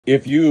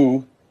If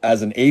you,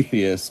 as an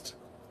atheist,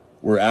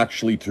 were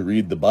actually to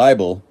read the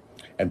Bible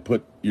and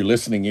put your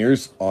listening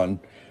ears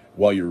on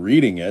while you're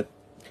reading it,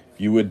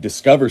 you would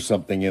discover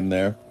something in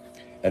there,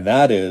 and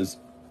that is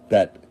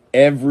that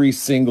every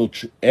single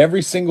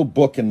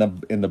book in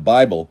the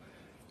Bible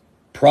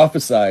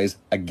prophesies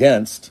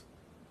against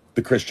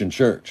the Christian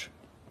church.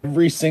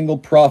 Every single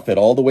prophet,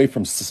 all the way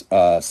from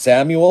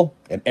Samuel,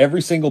 and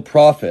every single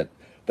prophet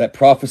that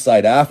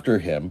prophesied after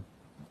him,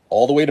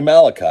 all the way to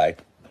Malachi,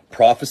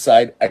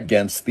 prophesied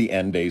against the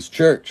end days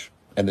church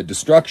and the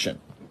destruction.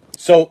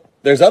 So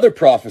there's other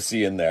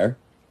prophecy in there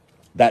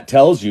that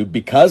tells you,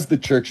 because the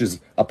church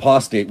is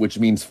apostate, which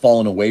means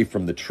fallen away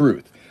from the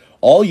truth,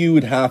 all you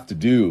would have to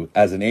do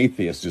as an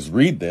atheist is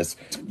read this.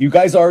 You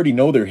guys already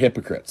know they're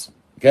hypocrites,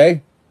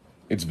 okay?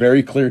 It's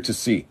very clear to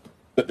see.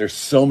 But there's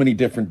so many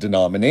different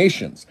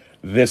denominations.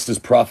 This is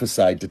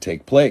prophesied to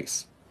take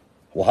place.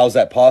 Well, how's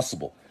that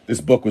possible?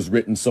 This book was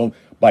written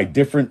by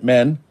different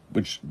men,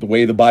 which the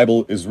way the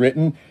Bible is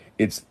written,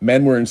 it's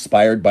men were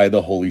inspired by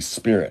the Holy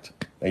Spirit.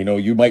 You know,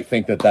 you might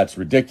think that that's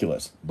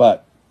ridiculous,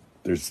 but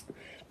there's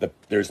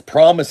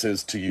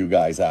promises to you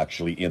guys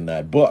actually in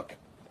that book.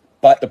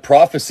 But the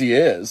prophecy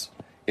is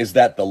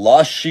that the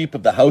lost sheep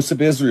of the house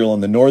of Israel in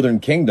the northern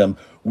kingdom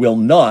will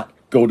not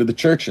go to the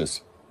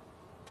churches.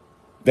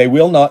 They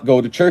will not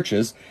go to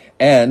churches,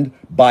 and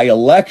by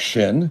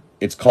election,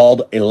 it's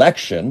called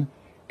election,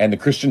 and the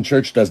Christian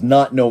church does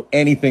not know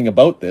anything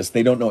about this.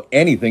 They don't know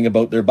anything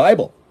about their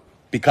Bible.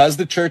 Because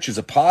the church is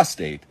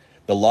apostate,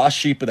 the lost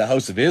sheep of the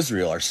house of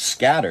Israel are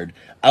scattered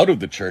out of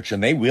the church,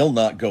 and they will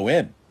not go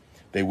in.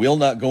 They will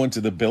not go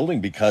into the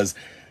building because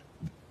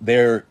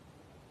the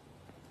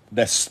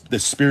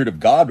Spirit of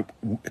God,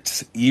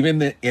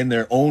 even in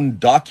their own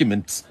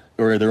documents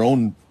or their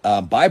own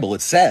Bible,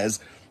 it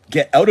says,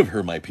 "Get out of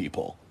her, my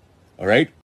people." All right?